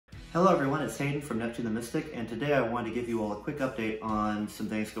Hello everyone, it's Hayden from Neptune the Mystic, and today I wanted to give you all a quick update on some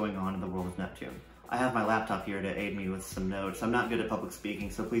things going on in the world of Neptune. I have my laptop here to aid me with some notes. I'm not good at public speaking,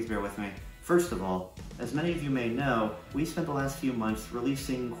 so please bear with me. First of all, as many of you may know, we spent the last few months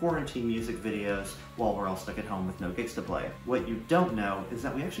releasing quarantine music videos while we're all stuck at home with no gigs to play. What you don't know is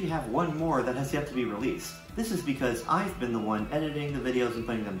that we actually have one more that has yet to be released. This is because I've been the one editing the videos and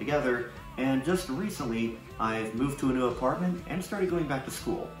putting them together, and just recently I've moved to a new apartment and started going back to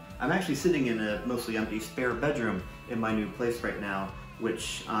school. I'm actually sitting in a mostly empty spare bedroom in my new place right now,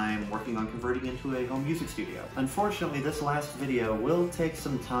 which I'm working on converting into a home music studio. Unfortunately, this last video will take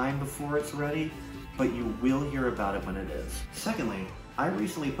some time before it's ready, but you will hear about it when it is. Secondly, I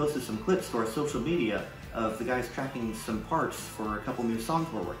recently posted some clips to our social media of the guys tracking some parts for a couple new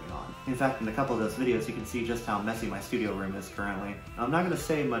songs we're working on. In fact, in a couple of those videos you can see just how messy my studio room is currently. I'm not going to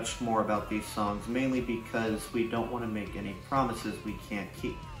say much more about these songs, mainly because we don't want to make any promises we can't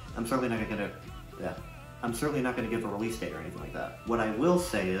keep. I'm certainly not going to give a release date or anything like that. What I will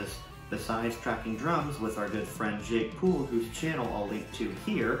say is, besides tracking drums with our good friend Jake Poole, whose channel I'll link to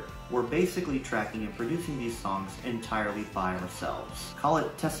here, we're basically tracking and producing these songs entirely by ourselves. Call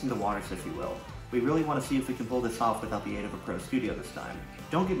it testing the waters, if you will. We really want to see if we can pull this off without the aid of a pro studio this time.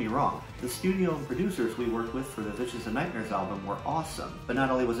 Don't get me wrong, the studio and producers we worked with for the Vicious and Nightmares album were awesome, but not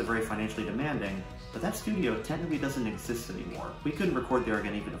only was it very financially demanding, but that studio technically doesn't exist anymore. We couldn't record there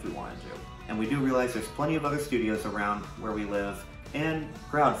again even if we wanted to. And we do realize there's plenty of other studios around where we live, and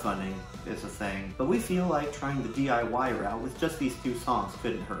crowdfunding is a thing, but we feel like trying the DIY route with just these two songs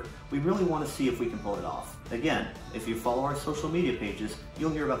couldn't hurt. We really want to see if we can pull it off. Again, if you follow our social media pages,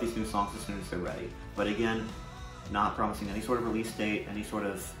 you'll hear about these new songs as soon as they're ready. But again, not promising any sort of release date, any sort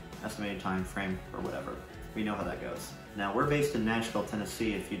of estimated time frame, or whatever. We know how that goes. Now, we're based in Nashville,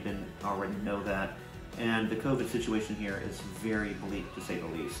 Tennessee, if you didn't already know that, and the COVID situation here is very bleak, to say the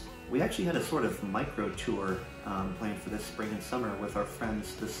least. We actually had a sort of micro tour planned for this spring and summer with our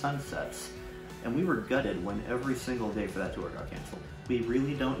friends, the Sunsets, and we were gutted when every single day for that tour got canceled. We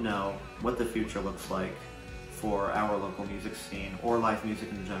really don't know what the future looks like for our local music scene, or live music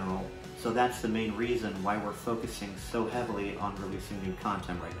in general, so that's the main reason why we're focusing so heavily on releasing new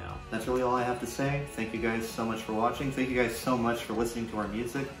content right now. That's really all I have to say. Thank you guys so much for watching. Thank you guys so much for listening to our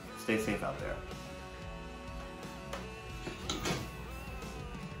music. Stay safe out there.